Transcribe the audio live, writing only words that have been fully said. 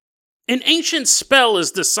An ancient spell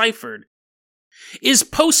is deciphered. Is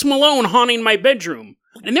Post Malone haunting my bedroom?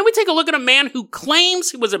 And then we take a look at a man who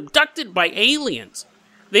claims he was abducted by aliens.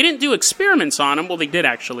 They didn't do experiments on him. Well, they did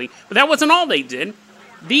actually, but that wasn't all they did.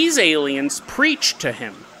 These aliens preached to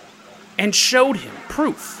him and showed him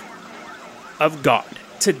proof of God.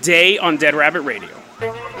 Today on Dead Rabbit Radio.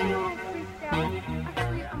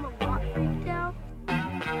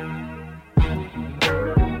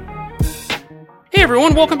 Hey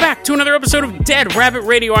everyone, welcome back to another episode of Dead Rabbit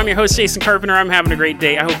Radio. I'm your host, Jason Carpenter. I'm having a great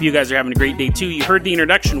day. I hope you guys are having a great day too. You heard the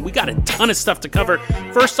introduction. We got a ton of stuff to cover.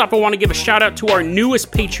 First off, I want to give a shout out to our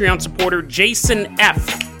newest Patreon supporter, Jason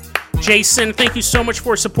F. Jason, thank you so much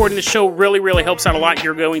for supporting the show. Really helps out a lot.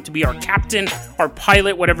 You're going to be our captain, our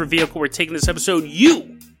pilot, whatever vehicle we're taking this episode.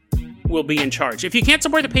 You will be in charge. If you can't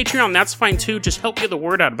support the Patreon, that's fine too. Just help get the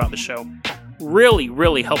word out about the show.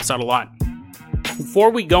 Really helps out a lot.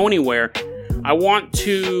 Before we go anywhere, I want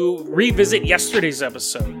to revisit yesterday's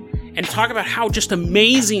episode and talk about how just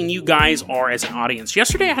amazing you guys are as an audience.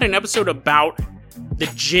 Yesterday I had an episode about the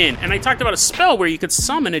jinn, and I talked about a spell where you could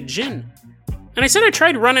summon a jinn. And I said I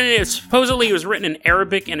tried running it. Supposedly it was written in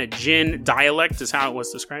Arabic and a jinn dialect is how it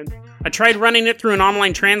was described. I tried running it through an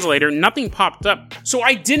online translator. Nothing popped up. So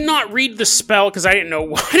I did not read the spell because I didn't know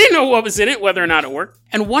what was in it, whether or not it worked.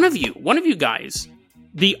 And one of you guys,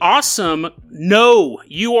 the awesome No,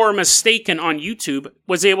 You Are Mistaken on YouTube,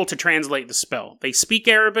 was able to translate the spell. They speak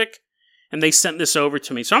Arabic, and they sent this over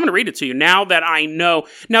to me. So I'm going to read it to you now that I know.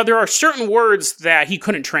 Now, there are certain words that he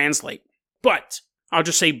couldn't translate, but I'll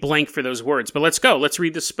just say blank for those words. But let's go. Let's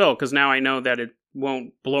read the spell, because now I know that it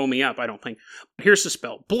won't blow me up, I don't think. Here's the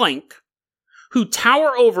spell. Blank, who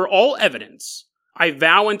tower over all evidence, I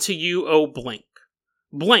vow unto you, O blank.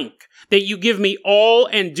 Blank, that you give me all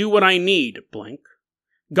and do what I need, blank.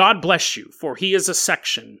 God bless you, for he is a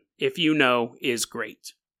section, if you know, is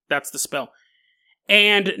great. That's the spell.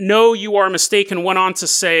 And No, You Are Mistaken went on to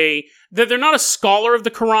say that they're not a scholar of the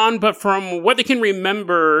Quran, but from what they can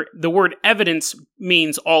remember, the word evidence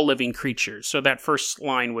means all living creatures. So that first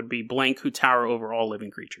line would be blank, who tower over all living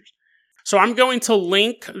creatures. So I'm going to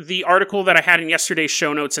link the article that I had in yesterday's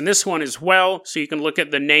show notes and this one as well, so you can look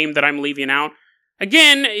at the name that I'm leaving out.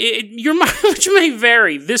 Again, your mileage may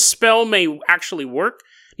vary. This spell may actually work.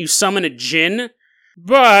 You summon a jinn,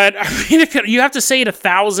 but I mean, you have to say it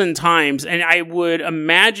 1,000 times, and I would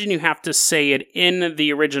imagine you have to say it in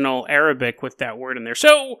the original Arabic with that word in there.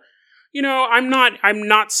 So, you know, I'm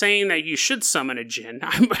not saying that you should summon a jinn.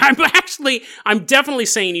 I'm definitely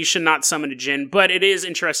saying you should not summon a jinn, but it is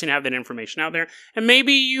interesting to have that information out there. And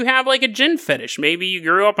maybe you have like a jinn fetish. Maybe you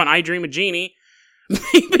grew up on I Dream a Genie.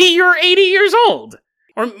 Maybe you're 80 years old.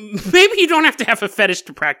 Or maybe you don't have to have a fetish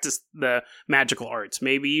to practice the magical arts.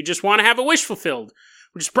 Maybe you just want to have a wish fulfilled,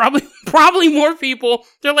 which is probably more people.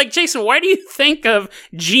 They're like, Jason, why do you think of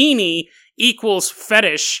genie equals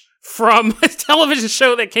fetish from a television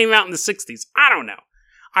show that came out in the 60s? I don't know.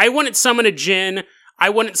 I wouldn't summon a jinn. I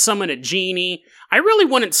wouldn't summon a genie. I really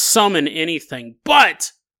wouldn't summon anything.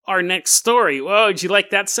 But our next story. Whoa, did you like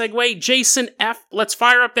that segue? Jason F. Let's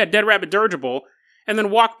fire up that Dead Rabbit dirigible and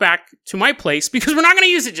then walk back to my place, because we're not going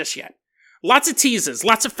to use it just yet. Lots of teases,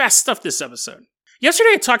 lots of fast stuff this episode.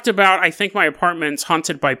 Yesterday I talked about, I think my apartment's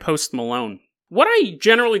haunted by Post Malone. What I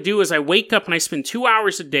generally do is I wake up and I spend 2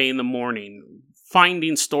 hours a day in the morning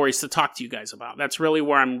finding stories to talk to you guys about. That's really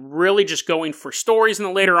where I'm really just going for stories, and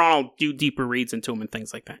then later on I'll do deeper reads into them and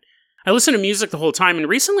things like that. I listen to music the whole time, and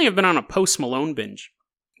recently I've been on a Post Malone binge.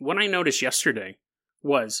 What I noticed yesterday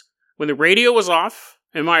was when the radio was off,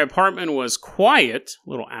 and my apartment was quiet,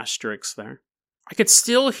 little asterisk there, I could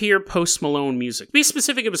still hear Post Malone music. To be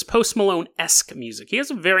specific, it was Post Malone-esque music. He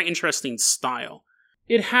has a very interesting style.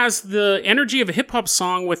 It has the energy of a hip-hop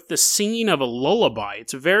song with the singing of a lullaby.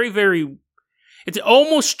 It's it's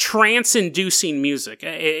almost trance-inducing music.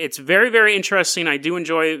 It's very interesting. I do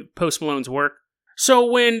enjoy Post Malone's work. So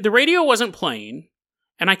when the radio wasn't playing,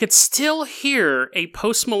 and I could still hear a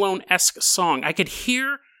Post Malone-esque song, I could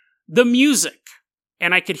hear the music.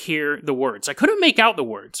 And I could hear the words. I couldn't make out the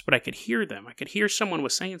words, but I could hear them. I could hear someone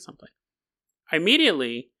was saying something. I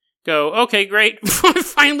immediately go, okay, great. I've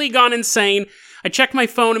finally gone insane. I check my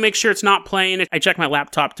phone to make sure it's not playing. I check my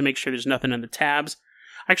laptop to make sure there's nothing in the tabs.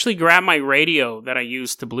 I actually grab my radio that I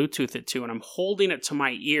use to Bluetooth it to, and I'm holding it to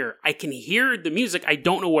my ear. I can hear the music. I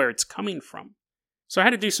don't know where it's coming from. So I had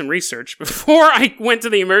to do some research before I went to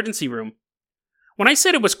the emergency room. When I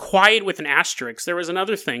said it was quiet with an asterisk, there was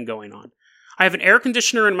another thing going on. I have an air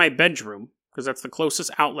conditioner in my bedroom, because that's the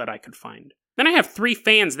closest outlet I could find. Then I have 3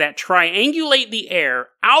 fans that triangulate the air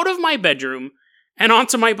out of my bedroom and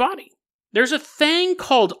onto my body. There's a thing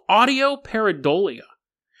called audio pareidolia.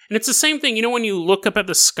 And it's the same thing, you know, when you look up at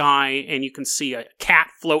the sky and you can see a cat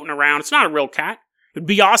floating around. It's not a real cat. It'd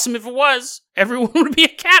be awesome if it was. Everyone would be a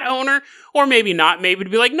cat owner. Or maybe not. Maybe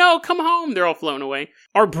it'd be like, no, come home. They're all flown away.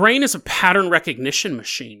 Our brain is a pattern recognition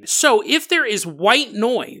machine. So if there is white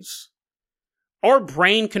noise, our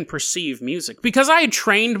brain can perceive music. Because I had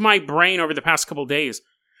trained my brain over the past couple days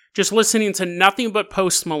just listening to nothing but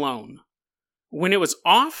Post Malone. When it was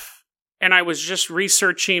off and I was just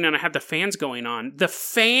researching and I had the fans going on, the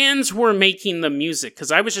fans were making the music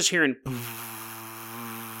because I was just hearing.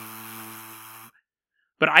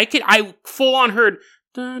 But I full on heard.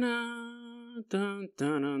 And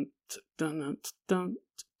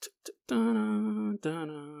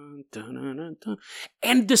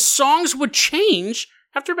the songs would change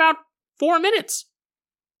after about 4 minutes.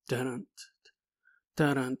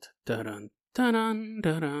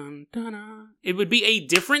 It would be a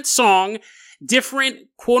different song, different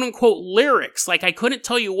quote-unquote lyrics. Like, I couldn't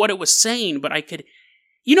tell you what it was saying, but I could.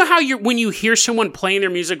 You know how when you hear someone playing their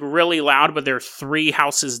music really loud, but they're 3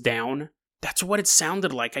 houses down? That's what it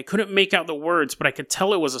sounded like. I couldn't make out the words, but I could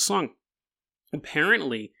tell it was a song.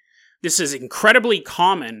 Apparently, this is incredibly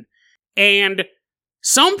common, and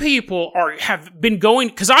some people have been going,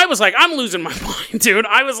 because I was like, I'm losing my mind, dude.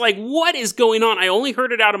 I was like, what is going on? I only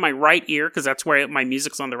heard it out of my right ear, because that's where my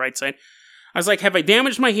music's on the right side. I was like, have I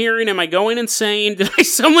damaged my hearing? Am I going insane? Did I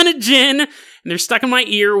summon a djinn? And they're stuck in my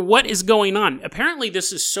ear. What is going on? Apparently,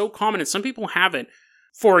 this is so common, and some people have it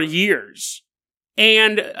for years.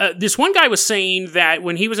 And this one guy was saying that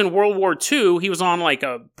when he was in World War II, he was on like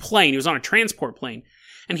a plane. He was on a transport plane.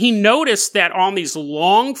 And he noticed that on these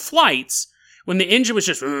long flights, when the engine was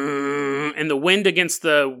just, and the wind against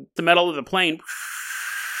the metal of the plane,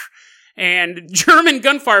 and German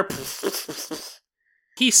gunfire,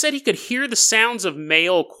 he said he could hear the sounds of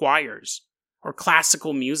male choirs or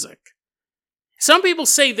classical music. Some people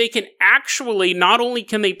say they can actually, not only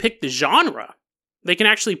can they pick the genre, they can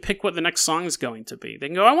actually pick what the next song is going to be. They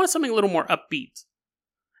can go, I want something a little more upbeat.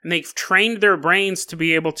 And they've trained their brains to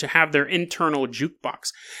be able to have their internal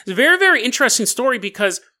jukebox. It's a very, very interesting story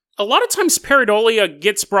because a lot of times pareidolia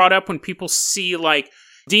gets brought up when people see like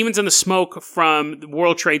demons in the smoke from the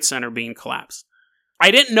World Trade Center being collapsed. I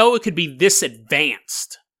didn't know it could be this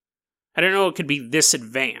advanced. I didn't know it could be this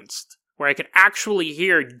advanced, where I could actually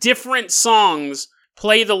hear different songs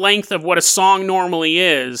play the length of what a song normally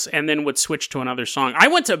is, and then would switch to another song. I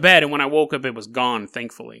went to bed, and when I woke up, it was gone,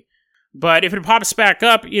 thankfully. But if it pops back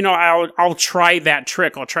up, you know, I'll try that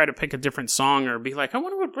trick. I'll try to pick a different song, or be like, I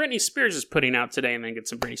wonder what Britney Spears is putting out today, and then get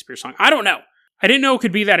some Britney Spears song. I don't know. I didn't know it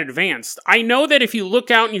could be that advanced. I know that if you look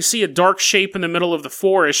out and you see a dark shape in the middle of the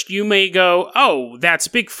forest, you may go, oh, that's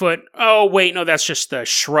Bigfoot. Oh, wait, no, that's just a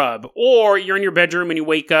shrub. Or you're in your bedroom and you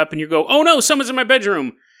wake up and you go, oh no, someone's in my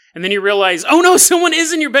bedroom. And then you realize, oh no, someone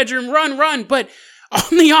is in your bedroom, run. But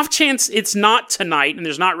on the off chance it's not tonight and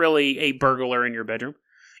there's not really a burglar in your bedroom,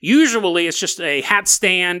 usually it's just a hat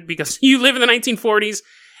stand because you live in the 1940s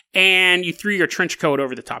and you threw your trench coat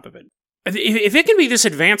over the top of it. If it can be this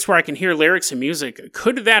advanced where I can hear lyrics and music,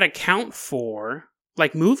 could that account for,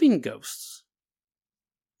 like, moving ghosts?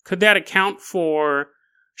 Could that account for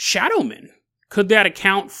shadow men? Could that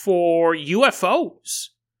account for UFOs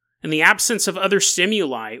in the absence of other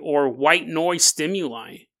stimuli or white noise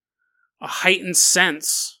stimuli? A heightened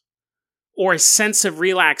sense or a sense of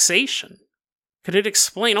relaxation? Could it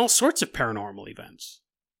explain all sorts of paranormal events?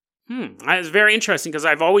 It's very interesting because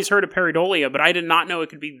I've always heard of pareidolia, but I did not know it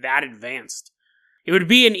could be that advanced. It would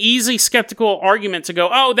be an easy skeptical argument to go,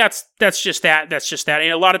 oh, that's just that,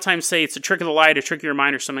 and a lot of times say it's a trick of the light, a trick of your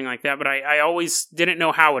mind, or something like that, but I always didn't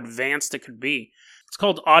know how advanced it could be. It's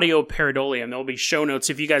called audio pareidolia, and there'll be show notes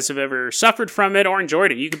if you guys have ever suffered from it or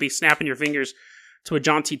enjoyed it. You could be snapping your fingers to a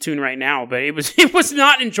John T. tune right now, but it was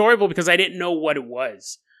not enjoyable because I didn't know what it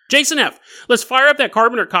was. Jason F., let's fire up that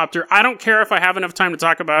Carpenter copter. I don't care if I have enough time to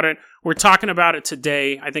talk about it. We're talking about it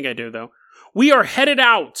today. I think I do, though. We are headed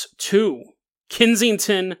out to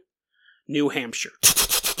Kensington, New Hampshire.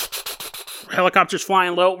 Helicopters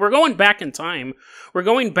flying low. We're going back in time. We're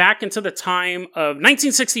going back into the time of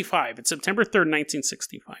 1965. It's September 3rd,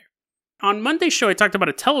 1965. On Monday's show, I talked about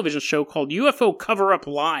a television show called UFO Cover-Up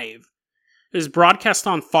Live. It was broadcast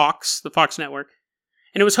on Fox, the Fox network.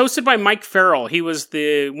 And it was hosted by Mike Farrell. He was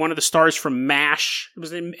one of the stars from MASH. It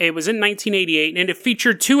was in 1988, and it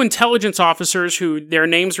featured 2 intelligence officers who their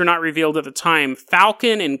names were not revealed at the time,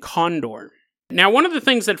 Falcon and Condor. Now, one of the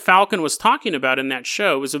things that Falcon was talking about in that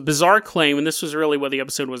show was a bizarre claim, and this was really what the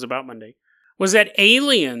episode was about Monday, was that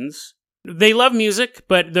aliens, they love music,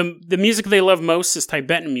 but the music they love most is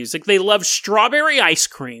Tibetan music. They love strawberry ice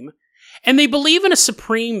cream, and they believe in a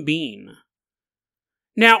supreme being.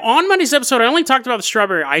 Now, on Monday's episode, I only talked about the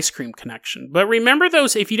strawberry ice cream connection. But remember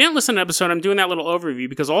those, if you didn't listen to the episode, I'm doing that little overview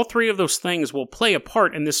because all three of those things will play a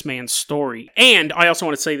part in this man's story. And I also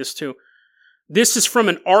want to say this too. This is from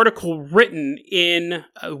an article written in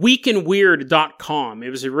weekandweird.com. It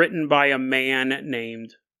was written by a man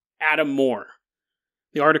named Adam Moore.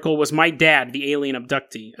 The article was My Dad, the Alien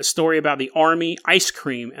Abductee, a story about the Army, ice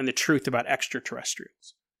cream, and the truth about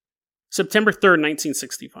extraterrestrials. September 3rd,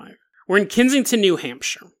 1965. We're in Kensington, New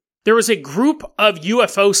Hampshire. There was a group of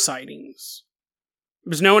UFO sightings. It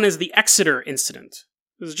was known as the Exeter Incident.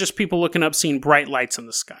 It was just people looking up, seeing bright lights in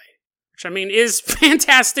the sky. Which, I mean, is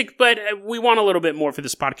fantastic, but we want a little bit more for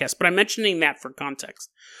this podcast. But I'm mentioning that for context.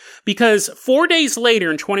 Because 4 days later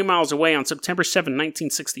and 20 miles away on September 7,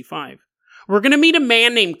 1965, we're going to meet a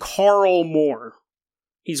man named Carl Moore.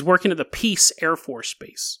 He's working at the Peace Air Force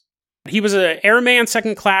Base. He was an airman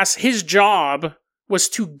second class. His job was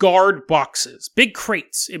to guard boxes, big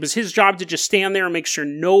crates. It was his job to just stand there and make sure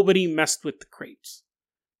nobody messed with the crates.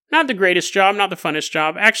 Not the greatest job, not the funnest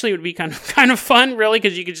job. Actually, it would be kind of fun, really,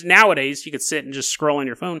 because nowadays you could sit and just scroll on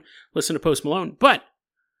your phone, listen to Post Malone. But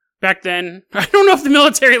back then, I don't know if the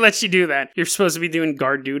military lets you do that. You're supposed to be doing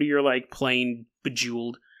guard duty or like playing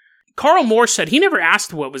Bejeweled. Carl Moore said he never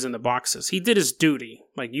asked what was in the boxes. He did his duty.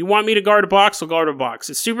 Like, you want me to guard a box, I'll guard a box.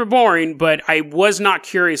 It's super boring, but I was not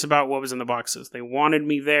curious about what was in the boxes. They wanted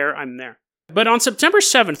me there, I'm there. But on September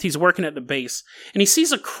 7th, he's working at the base, and he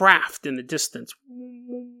sees a craft in the distance.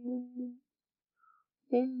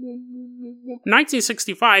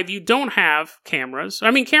 1965, you don't have cameras.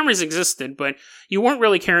 I mean, cameras existed, but you weren't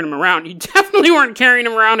really carrying them around. You definitely weren't carrying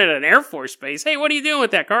them around at an Air Force base. Hey, what are you doing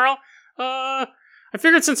with that, Carl? I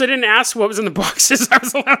figured since I didn't ask what was in the boxes, I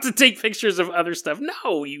was allowed to take pictures of other stuff.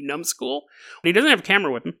 No, you numbskull. He doesn't have a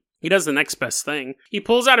camera with him. He does the next best thing. He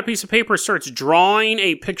pulls out a piece of paper, starts drawing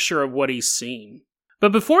a picture of what he's seen.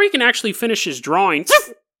 But before he can actually finish his drawing,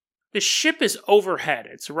 the ship is overhead.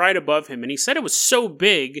 It's right above him. And he said it was so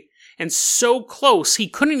big and so close, he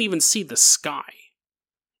couldn't even see the sky.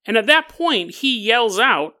 And at that point, he yells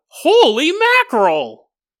out, "Holy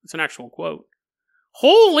mackerel!" It's an actual quote.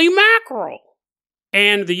 Holy mackerel!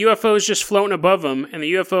 And the UFO is just floating above him, and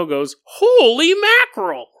the UFO goes, "Holy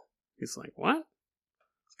mackerel!" He's like, what?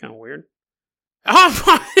 It's kind of weird.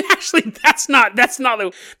 Oh, actually, that's not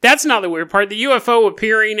the weird part. The UFO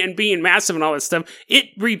appearing and being massive and all that stuff, it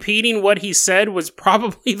repeating what he said was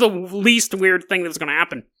probably the least weird thing that was going to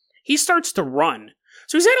happen. He starts to run.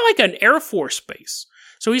 So he's at like an Air Force base.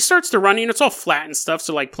 So he starts to run, and it's all flat and stuff,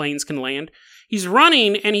 so like planes can land. He's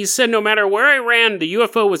running, and he said no matter where I ran, the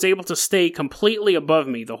UFO was able to stay completely above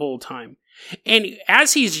me the whole time. And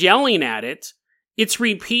as he's yelling at it, it's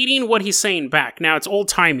repeating what he's saying back. Now, it's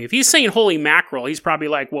old-timey. If he's saying holy mackerel, he's probably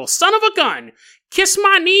like, well, son of a gun, kiss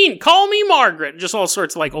my knee and call me Margaret. Just all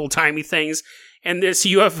sorts of like old-timey things. And this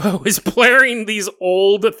UFO is blaring these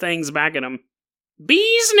old things back at him.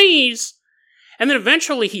 Bee's knees! And then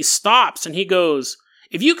eventually he stops, and he goes,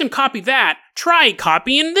 if you can copy that, try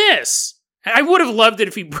copying this. I would have loved it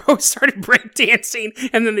if he started breakdancing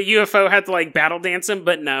and then the UFO had to like battle dance him,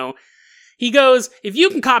 but no. He goes, if you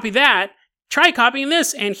can copy that, try copying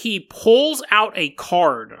this. And he pulls out a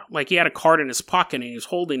card, like he had a card in his pocket and he was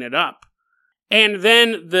holding it up. And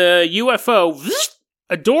then the UFO,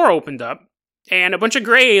 a door opened up and a bunch of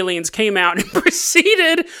gray aliens came out and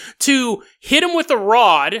proceeded to hit him with a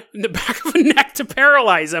rod in the back of the neck to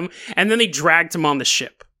paralyze him. And then they dragged him on the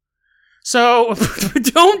ship. So,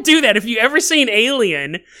 don't do that. If you ever see an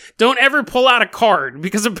alien, don't ever pull out a card,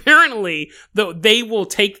 because apparently they will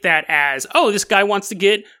take that as, oh, this guy wants to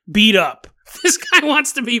get beat up. This guy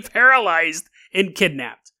wants to be paralyzed and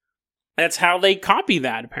kidnapped. That's how they copy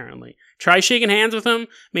that, apparently. Try shaking hands with him,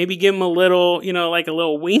 maybe give him a little, like a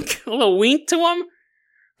little wink to him,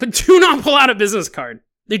 but do not pull out a business card.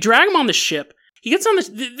 They drag him on the ship. He gets on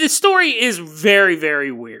the story is very,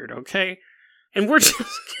 very weird, okay? And we're just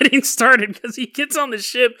getting started because he gets on the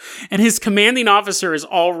ship and his commanding officer is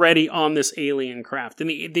already on this alien craft. And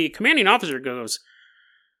the commanding officer goes,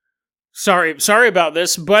 sorry about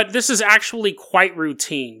this, but this is actually quite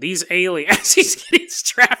routine. These aliens, as he's getting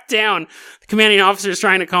strapped down, the commanding officer is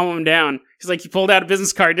trying to calm him down. He's like, you pulled out a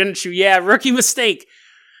business card, didn't you? Yeah, rookie mistake.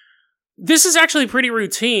 This is actually pretty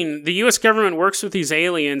routine. The U.S. government works with these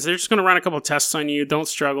aliens. They're just going to run a couple tests on you. Don't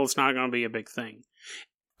struggle. It's not going to be a big thing.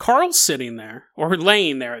 Carl's sitting there, or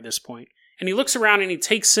laying there at this point, and he looks around and he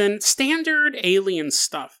takes in standard alien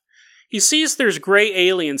stuff. He sees there's gray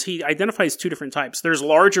aliens. He identifies two different types. There's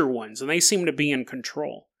larger ones, and they seem to be in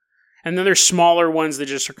control. And then there's smaller ones that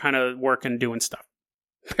just are kind of working, doing stuff.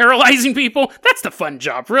 Paralyzing people? That's the fun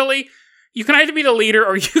job, really. You can either be the leader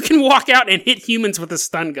or you can walk out and hit humans with a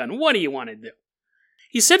stun gun. What do you want to do?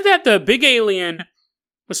 He said that the big alien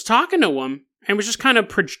was talking to him and was just kind of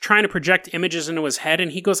trying to project images into his head.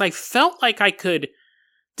 And he goes, I felt like I could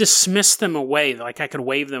dismiss them away, like I could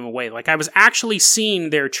wave them away. Like I was actually seeing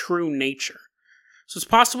their true nature. So it's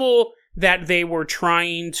possible that they were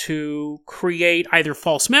trying to create either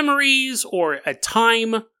false memories or a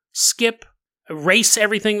time skip, erase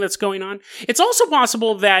everything that's going on. It's also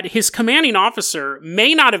possible that his commanding officer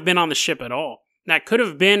may not have been on the ship at all. That could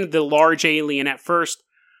have been the large alien at first,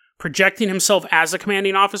 projecting himself as a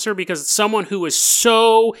commanding officer because it's someone who is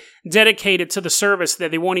so dedicated to the service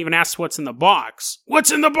that they won't even ask what's in the box.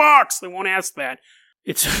 What's in the box? They won't ask that.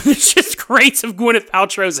 It's just crates of Gwyneth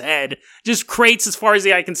Paltrow's head. Just crates as far as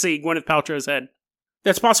the eye can see, Gwyneth Paltrow's head.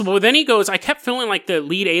 That's possible. But then he goes, I kept feeling like the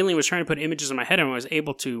lead alien was trying to put images in my head and I was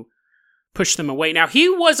able to push them away. Now, he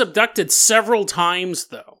was abducted several times,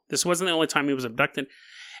 though. This wasn't the only time he was abducted.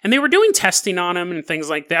 And they were doing testing on him and things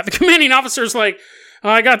like that. The commanding officer's like, oh,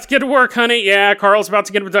 I got to get to work, honey. Yeah, Carl's about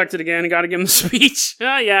to get abducted again. I got to give him a speech.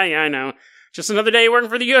 Oh, yeah, I know. Just another day working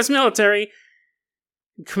for the U.S. military.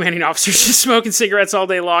 Commanding officer's just smoking cigarettes all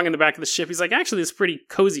day long in the back of the ship. He's like, actually, it's a pretty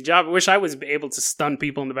cozy job. I wish I was able to stun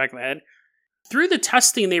people in the back of the head. Through the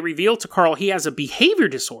testing, they revealed to Carl he has a behavior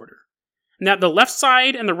disorder. And that the left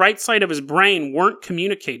side and the right side of his brain weren't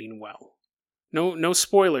communicating well. No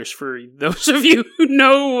spoilers for those of you who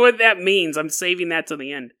know what that means. I'm saving that to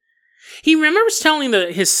the end. He remembers telling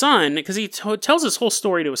his son, because he tells his whole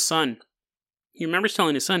story to his son. He remembers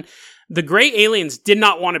telling his son, the gray aliens did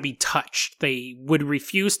not want to be touched. They would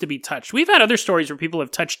refuse to be touched. We've had other stories where people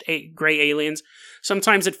have touched gray aliens.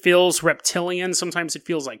 Sometimes it feels reptilian. Sometimes it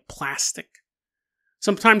feels like plastic.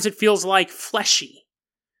 Sometimes it feels like fleshy.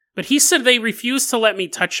 But he said they refused to let me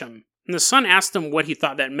touch him. And the son asked him what he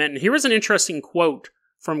thought that meant. And here was an interesting quote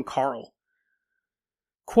from Carl.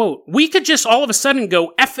 Quote, we could just all of a sudden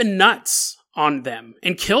go effing nuts on them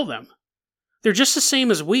and kill them. They're just the same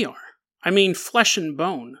as we are. I mean, flesh and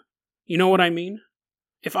bone. You know what I mean?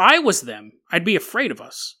 If I was them, I'd be afraid of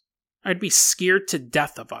us. I'd be scared to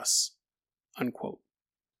death of us. Unquote.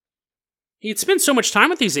 He'd spent so much time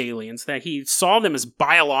with these aliens that he saw them as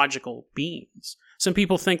biological beings. Some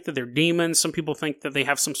people think that they're demons. Some people think that they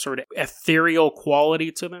have some sort of ethereal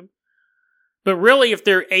quality to them. But really, if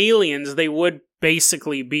they're aliens, they would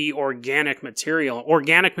basically be organic material.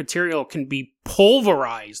 Organic material can be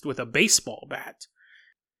pulverized with a baseball bat.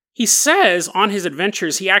 He says on his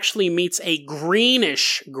adventures, he actually meets a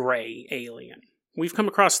greenish-gray alien. We've come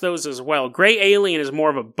across those as well. Gray alien is more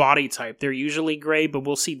of a body type. They're usually gray, but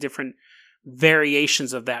we'll see different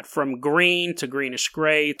variations of that, from green to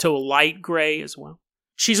greenish-gray to light gray as well.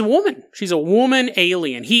 She's a woman. She's a woman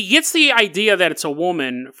alien. He gets the idea that it's a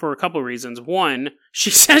woman for a couple of reasons. One, she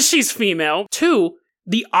says she's female. Two,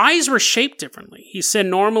 the eyes were shaped differently. He said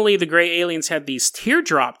normally the gray aliens had these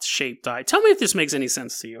teardrop-shaped eyes. Tell me if this makes any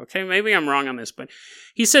sense to you, okay? Maybe I'm wrong on this, but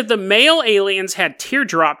he said the male aliens had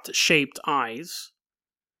teardrop-shaped eyes,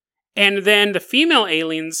 and then the female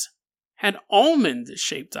aliens had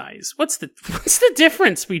almond-shaped eyes. What's the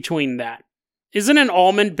difference between that? Isn't an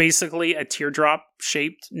almond basically a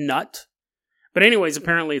teardrop-shaped nut? But anyways,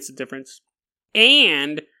 apparently it's a difference.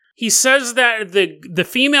 And he says that the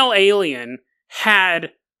female alien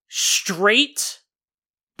had straight,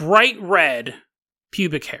 bright red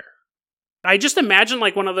pubic hair. I just imagine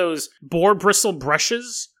like one of those boar bristle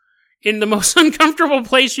brushes in the most uncomfortable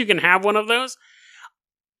place you can have one of those.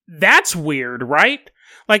 That's weird, right?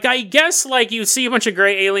 Like, I guess, like, you see a bunch of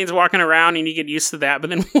gray aliens walking around and you get used to that, but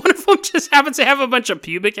then one of them just happens to have a bunch of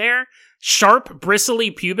pubic hair. Sharp,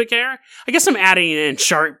 bristly pubic hair. I guess I'm adding in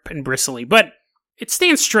sharp and bristly, but it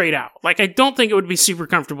stands straight out. Like, I don't think it would be super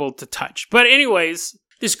comfortable to touch. But anyways,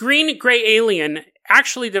 this green-gray alien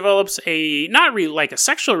actually develops not really like a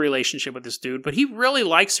sexual relationship with this dude, but he really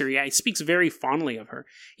likes her. Yeah, he speaks very fondly of her.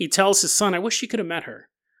 He tells his son, I wish you could have met her.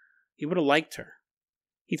 He would have liked her.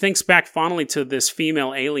 He thinks back fondly to this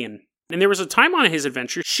female alien. And there was a time on his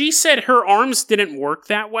adventure, she said her arms didn't work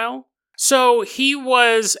that well. So he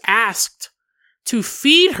was asked to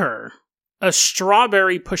feed her a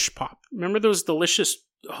strawberry push pop. Remember those delicious,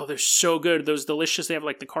 oh, they're so good. Those delicious, they have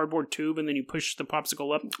like the cardboard tube and then you push the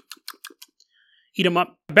popsicle up. Eat them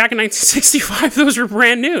up. Back in 1965, those were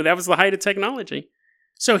brand new. That was the height of technology.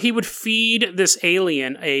 So he would feed this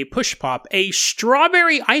alien a push pop, a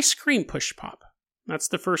strawberry ice cream push pop. That's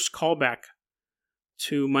the first callback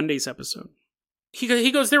to Monday's episode.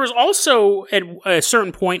 He goes, there was also, at a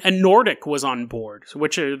certain point, a Nordic was on board,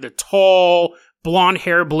 which are the tall, blonde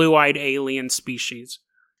hair, blue-eyed alien species.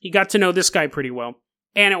 He got to know this guy pretty well.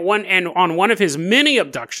 And on one of his many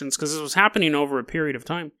abductions, because this was happening over a period of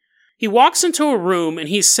time, he walks into a room and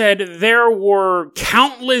he said there were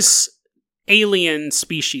countless alien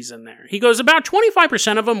species in there. He goes, about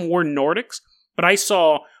 25% of them were Nordics, but I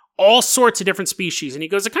saw all sorts of different species. And he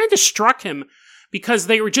goes, it kind of struck him because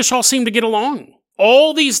they were just all seemed to get along.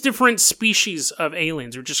 All these different species of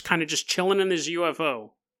aliens were just kind of just chilling in this UFO.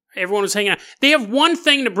 Everyone was hanging out. They have one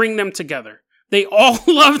thing to bring them together. They all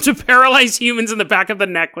love to paralyze humans in the back of the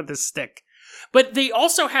neck with a stick. But they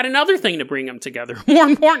also had another thing to bring them together. More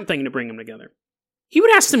important thing to bring them together. He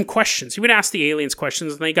would ask them questions. He would ask the aliens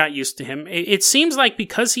questions, and they got used to him. It seems like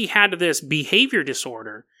because he had this behavior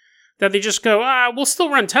disorder, that they just go, we'll still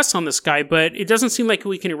run tests on this guy, but it doesn't seem like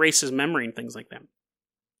we can erase his memory and things like that.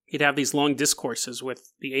 He'd have these long discourses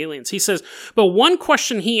with the aliens. He says, but one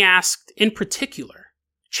question he asked in particular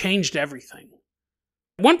changed everything.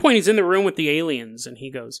 At one point, he's in the room with the aliens, and he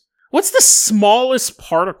goes, what's the smallest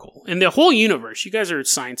particle in the whole universe? You guys are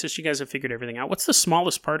scientists. You guys have figured everything out. What's the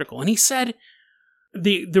smallest particle? And he said,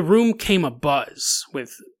 the room came abuzz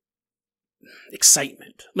with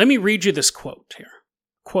excitement. Let me read you this quote here.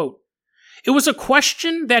 Quote, it was a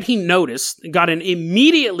question that he noticed got an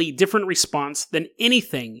immediately different response than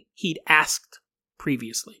anything he'd asked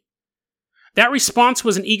previously. That response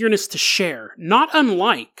was an eagerness to share, not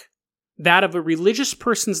unlike that of a religious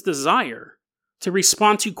person's desire to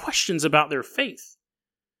respond to questions about their faith.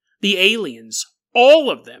 The aliens, all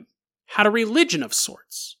of them, had a religion of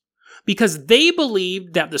sorts, because they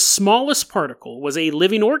believed that the smallest particle was a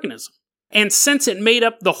living organism, and since it made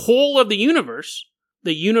up the whole of the universe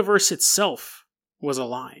itself was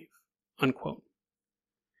alive, unquote.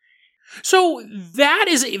 So that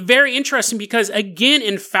is very interesting because, again,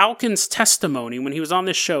 in Falcon's testimony, when he was on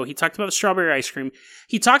this show, he talked about the strawberry ice cream.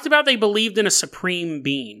 He talked about they believed in a supreme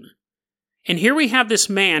being. And here we have this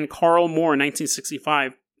man, Carl Moore, in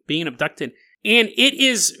 1965, being abducted. And it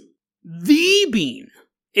is the being.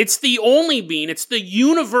 It's the only being. It's the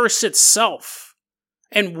universe itself.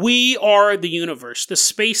 And we are the universe. The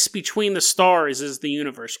space between the stars is the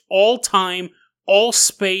universe. All time, all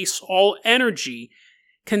space, all energy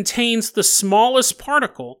contains the smallest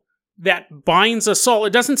particle that binds us all.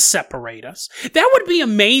 It doesn't separate us. That would be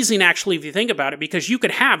amazing, actually, if you think about it, because you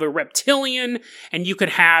could have a reptilian, and you could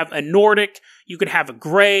have a Nordic, you could have a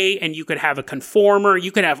gray, and you could have a conformer.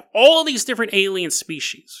 You could have all these different alien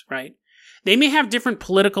species, right? They may have different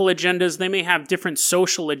political agendas, they may have different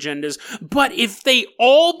social agendas, but if they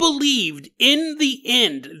all believed in the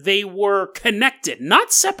end they were connected,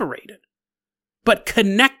 not separated, but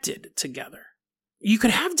connected together. You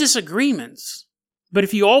could have disagreements, but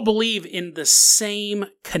if you all believe in the same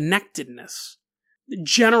connectedness,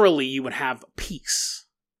 generally you would have peace.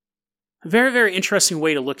 A very, very interesting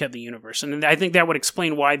way to look at the universe, and I think that would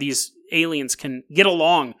explain why these aliens can get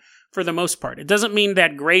along for the most part. It doesn't mean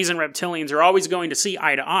that Greys and reptilians are always going to see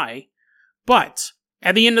eye to eye, but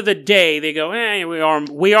at the end of the day, they go,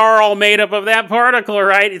 we are all made up of that particle,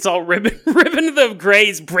 right? It's all ribbon to the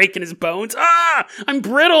Greys breaking his bones. I'm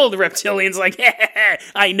brittle. The reptilian's like,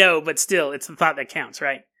 I know, but still, it's the thought that counts,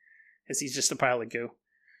 right? As he's just a pile of goo.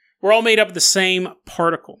 We're all made up of the same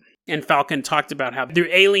particle. And Falcon talked about how the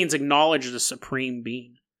aliens acknowledge the supreme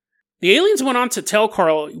being. The aliens went on to tell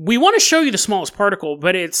Carl, we want to show you the smallest particle,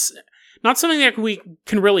 but it's not something that we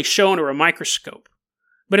can really show under a microscope.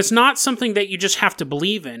 But it's not something that you just have to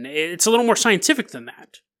believe in. It's a little more scientific than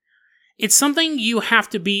that. It's something you have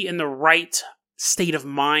to be in the right state of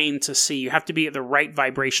mind to see. You have to be at the right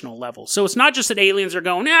vibrational level. So it's not just that aliens are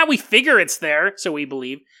going, we figure it's there, so we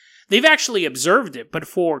believe. They've actually observed it. But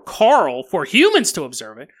for Carl, for humans to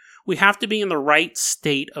observe it, we have to be in the right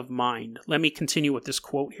state of mind. Let me continue with this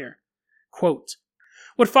quote here. Quote,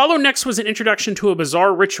 what followed next was an introduction to a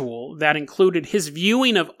bizarre ritual that included his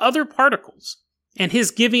viewing of other particles and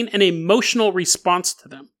his giving an emotional response to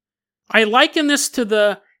them. I liken this to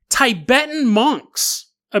the Tibetan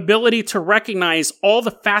monks' ability to recognize all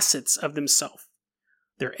the facets of themselves.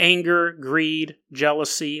 Their anger, greed,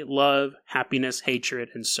 jealousy, love, happiness, hatred,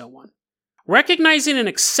 and so on. Recognizing and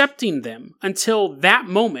accepting them until that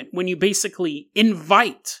moment when you basically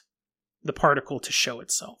invite the particle to show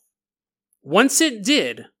itself. Once it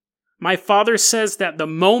did, my father says that the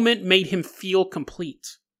moment made him feel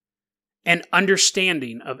complete. An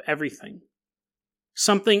understanding of everything.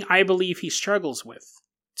 Something I believe he struggles with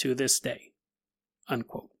to this day.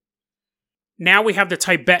 Unquote. Now we have the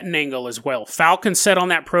Tibetan angle as well. Falcon said on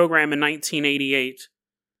that program in 1988,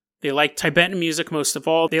 they like Tibetan music most of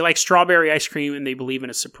all, they like strawberry ice cream, and they believe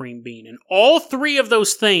in a supreme being. And all three of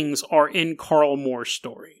those things are in Carl Moore's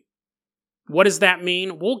story. What does that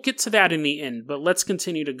mean? We'll get to that in the end, but let's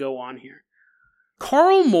continue to go on here.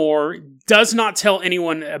 Carl Moore does not tell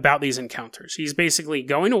anyone about these encounters. He's basically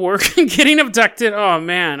going to work and getting abducted. Oh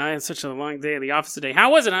man, I had such a long day at the office today.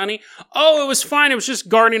 How was it, honey? Oh, it was fine. It was just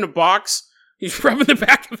guarding a box. He's rubbing the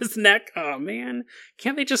back of his neck. Oh man,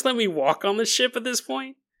 can't they just let me walk on the ship at this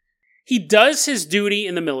point? He does his duty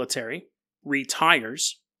in the military,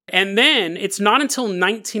 retires, and then it's not until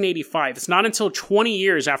 1985, it's not until 20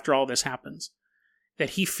 years after all this happens,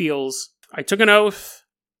 that he feels, I took an oath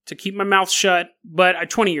to keep my mouth shut, but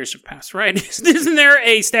 20 years have passed, right? Isn't there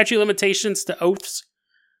a statute of limitations to oaths?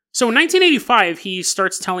 So in 1985, he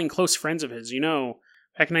starts telling close friends of his, back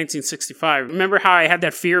in 1965, remember how I had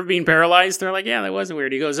that fear of being paralyzed? They're like, yeah, that was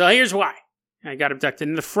weird. He goes, oh, here's why. I got abducted.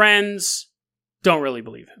 And the friends don't really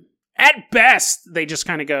believe him. At best, they just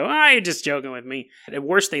kind of go, you're just joking with me. At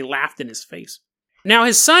worst, they laughed in his face. Now,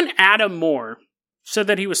 his son, Adam Moore, said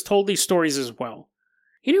that he was told these stories as well.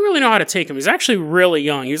 He didn't really know how to take him. He was actually really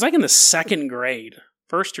young. He was like in the second grade.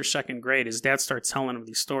 First or second grade, his dad starts telling him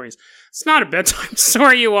these stories. It's not a bedtime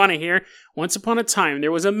story you want to hear. Once upon a time,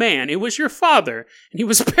 there was a man. It was your father. And he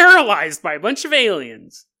was paralyzed by a bunch of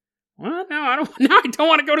aliens. What? No, I don't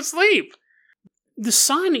want to go to sleep. The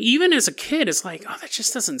son, even as a kid, is like, that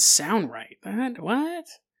just doesn't sound right. What?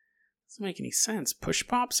 Doesn't make any sense. Push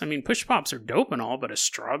Pops? I mean, Push Pops are dope and all, but a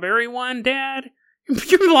strawberry one, Dad?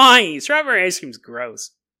 You're lying. Strawberry ice cream's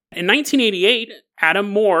gross. In 1988, Adam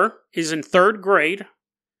Moore is in third grade,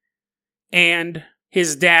 and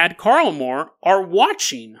his dad, Carl Moore, are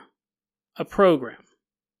watching a program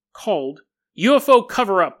called UFO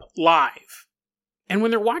Cover-Up Live. And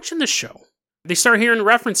when they're watching the show, they start hearing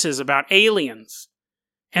references about aliens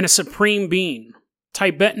and a supreme being,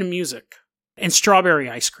 Tibetan music, and strawberry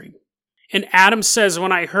ice cream. And Adam says,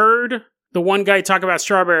 when I heard the one guy talk about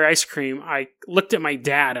strawberry ice cream, I looked at my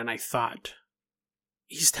dad and I thought,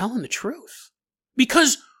 he's telling the truth.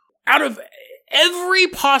 Because out of every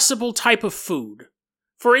possible type of food,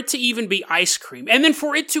 for it to even be ice cream, and then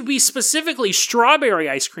for it to be specifically strawberry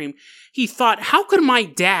ice cream, he thought, how could my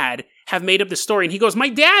dad have made up the story? And he goes, my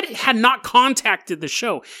dad had not contacted the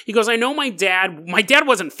show. He goes, I know my dad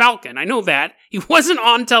wasn't Falcon. I know that. He wasn't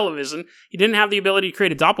on television. He didn't have the ability to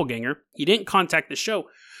create a doppelganger. He didn't contact the show.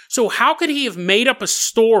 So how could he have made up a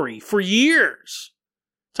story for years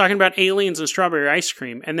talking about aliens and strawberry ice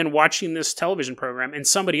cream and then watching this television program and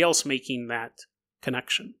somebody else making that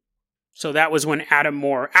connection? So that was when Adam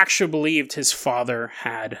Moore actually believed his father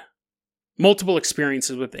had multiple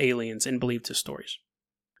experiences with aliens and believed his stories.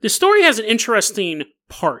 The story has an interesting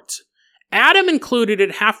part. Adam included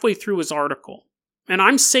it halfway through his article, and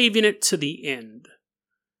I'm saving it to the end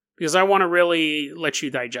because I want to really let you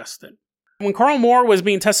digest it. When Carl Moore was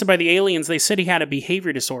being tested by the aliens, they said he had a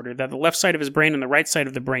behavior disorder, that the left side of his brain and the right side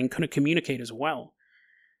of the brain couldn't communicate as well.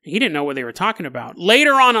 He didn't know what they were talking about.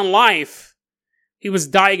 Later on in life, he was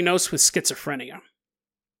diagnosed with schizophrenia.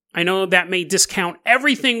 I know that may discount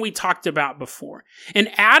everything we talked about before. And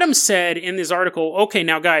Adam said in this article, okay,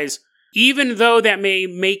 now guys, even though that may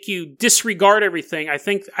make you disregard everything, I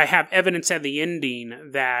think I have evidence at the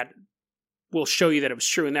ending that will show you that it was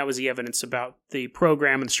true, and that was the evidence about the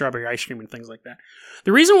program and strawberry ice cream and things like that.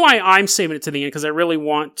 The reason why I'm saving it to the end, because I really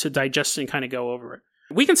want to digest and kind of go over it.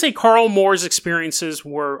 We can say Carl Moore's experiences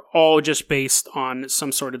were all just based on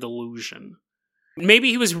some sort of delusion. Maybe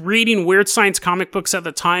he was reading Weird Science comic books at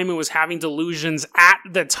the time and was having delusions at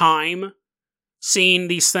the time, seeing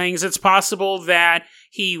these things. It's possible that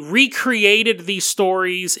he recreated these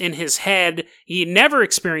stories in his head. He never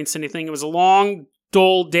experienced anything. It was a long,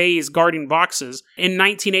 dull days guarding boxes. In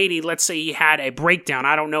 1980, let's say he had a breakdown.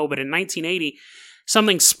 I don't know, but in 1980,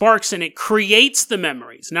 something sparks and it creates the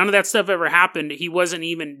memories. None of that stuff ever happened. He wasn't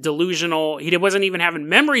even delusional. He wasn't even having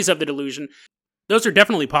memories of the delusion. Those are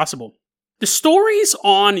definitely possible. The stories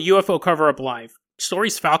on UFO Cover-Up Live,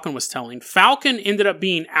 stories Falcon was telling, Falcon ended up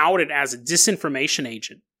being outed as a disinformation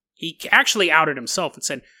agent. He actually outed himself and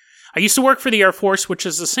said, I used to work for the Air Force, which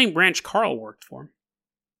is the same branch Carl worked for.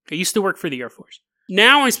 I used to work for the Air Force.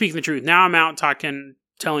 Now I'm speaking the truth. Now I'm out talking,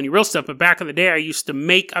 telling you real stuff. But back in the day, I used to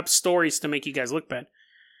make up stories to make you guys look bad.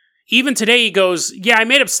 Even today, he goes, yeah, I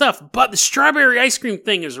made up stuff, but the strawberry ice cream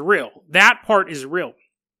thing is real. That part is real.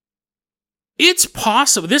 It's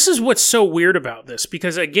possible. This is what's so weird about this.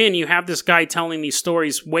 Because again, you have this guy telling these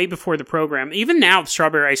stories way before the program. Even now, the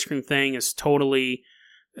strawberry ice cream thing is totally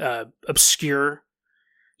obscure.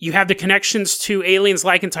 You have the connections to aliens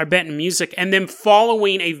like in Tibetan music, and then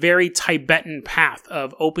following a very Tibetan path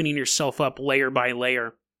of opening yourself up layer by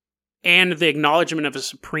layer, and the acknowledgement of a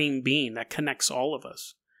supreme being that connects all of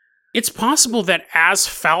us. It's possible that as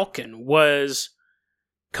Falcon was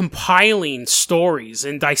compiling stories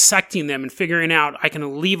and dissecting them and figuring out, I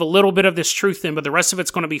can leave a little bit of this truth in, but the rest of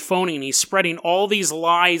it's going to be phony. And he's spreading all these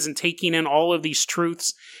lies and taking in all of these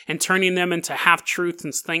truths and turning them into half-truths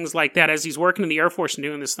and things like that as he's working in the Air Force and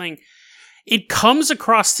doing this thing. It comes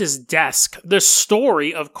across his desk, the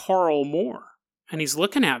story of Carl Moore. And he's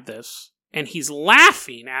looking at this, and he's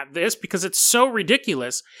laughing at this because it's so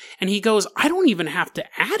ridiculous. And he goes, I don't even have to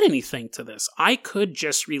add anything to this. I could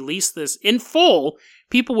just release this in full.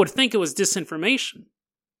 People would think it was disinformation.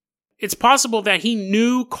 It's possible that he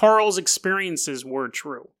knew Carl's experiences were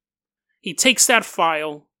true. He takes that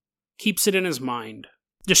file, keeps it in his mind,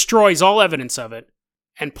 destroys all evidence of it,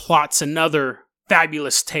 and plots another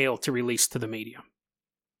fabulous tale to release to the media.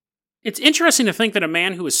 It's interesting to think that a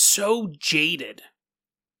man who is so jaded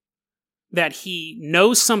that he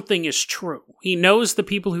knows something is true, he knows the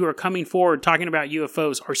people who are coming forward talking about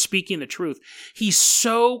UFOs are speaking the truth, he's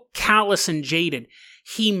so callous and jaded,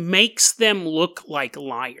 he makes them look like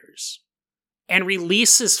liars and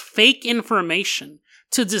releases fake information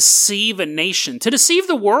to deceive a nation, to deceive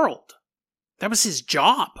the world. That was his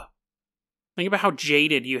job. Think about how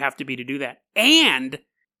jaded you have to be to do that. And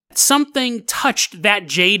something touched that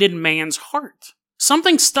jaded man's heart.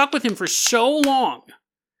 Something stuck with him for so long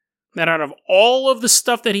that out of all of the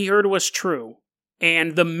stuff that he heard was true,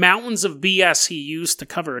 and the mountains of BS he used to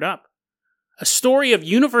cover it up, a story of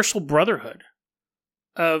universal brotherhood,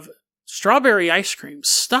 of strawberry ice cream,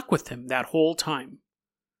 stuck with him that whole time.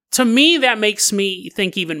 To me, that makes me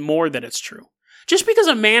think even more that it's true. Just because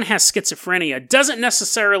a man has schizophrenia doesn't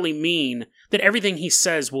necessarily mean that everything he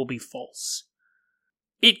says will be false.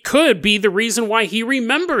 It could be the reason why he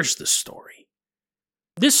remembers the story.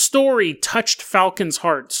 This story touched Falcon's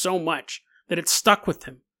heart so much that it stuck with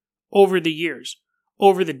him over the years,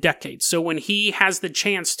 over the decades. So when he has the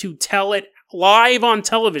chance to tell it live on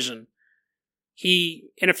television, he,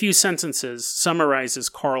 in a few sentences, summarizes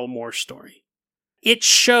Carl Moore's story. It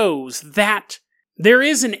shows that there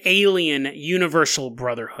is an alien universal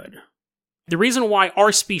brotherhood. The reason why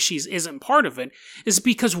our species isn't part of it is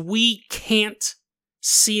because we can't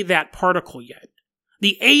see that particle yet.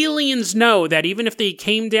 The aliens know that even if they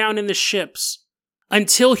came down in the ships,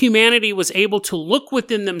 until humanity was able to look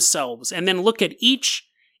within themselves and then look at each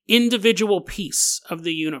individual piece of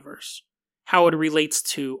the universe, how it relates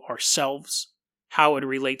to ourselves, how it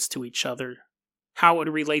relates to each other, how it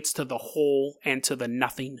relates to the whole and to the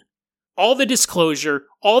nothing. All the disclosure,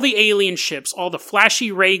 all the alien ships, all the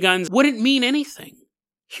flashy ray guns wouldn't mean anything.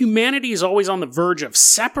 Humanity is always on the verge of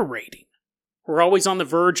separating. We're always on the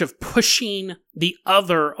verge of pushing the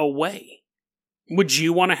other away. Would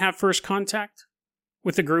you want to have first contact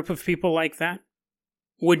with a group of people like that?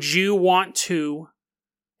 Would you want to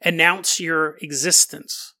announce your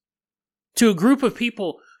existence to a group of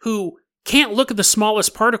people who can't look at the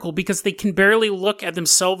smallest particle because they can barely look at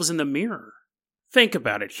themselves in the mirror? Think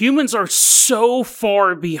about it. Humans are so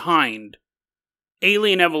far behind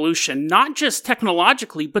alien evolution, not just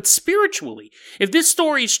technologically, but spiritually. If this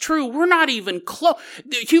story is true, we're not even close.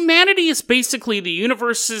 Humanity is basically the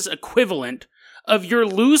universe's equivalent of your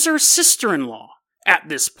loser sister-in-law at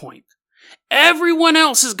this point. Everyone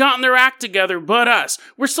else has gotten their act together but us.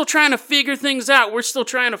 We're still trying to figure things out. We're still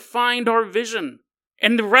trying to find our vision.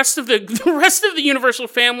 And the rest of the universal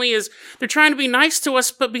family is, they're trying to be nice to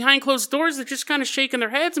us, but behind closed doors, they're just kind of shaking their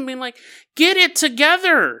heads and being like, get it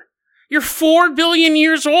together. You're 4 billion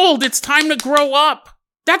years old. It's time to grow up.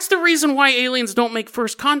 That's the reason why aliens don't make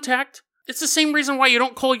first contact. It's the same reason why you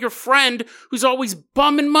don't call your friend who's always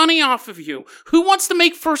bumming money off of you. Who wants to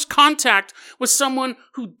make first contact with someone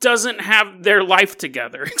who doesn't have their life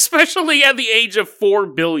together, especially at the age of 4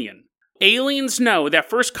 billion? Aliens know that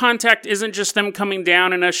first contact isn't just them coming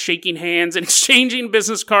down and us shaking hands and exchanging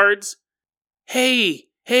business cards. Hey,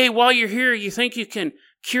 while you're here, you think you can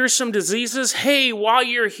cure some diseases? Hey, while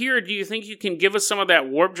you're here, do you think you can give us some of that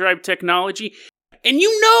warp drive technology? And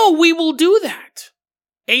you know we will do that.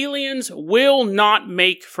 Aliens will not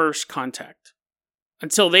make first contact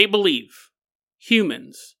until they believe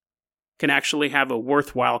humans can actually have a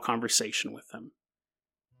worthwhile conversation with them.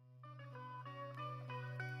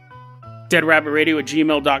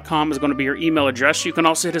 DeadRabbitRadio@gmail.com is going to be your email address. You can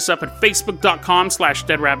also hit us up at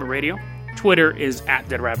Facebook.com/DeadRabbitRadio. Twitter is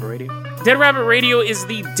 @DeadRabbitRadio. Dead Rabbit Radio is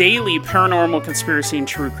the daily paranormal conspiracy and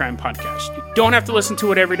true crime podcast. You don't have to listen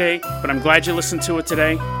to it every day, but I'm glad you listened to it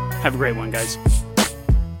today. Have a great one, guys.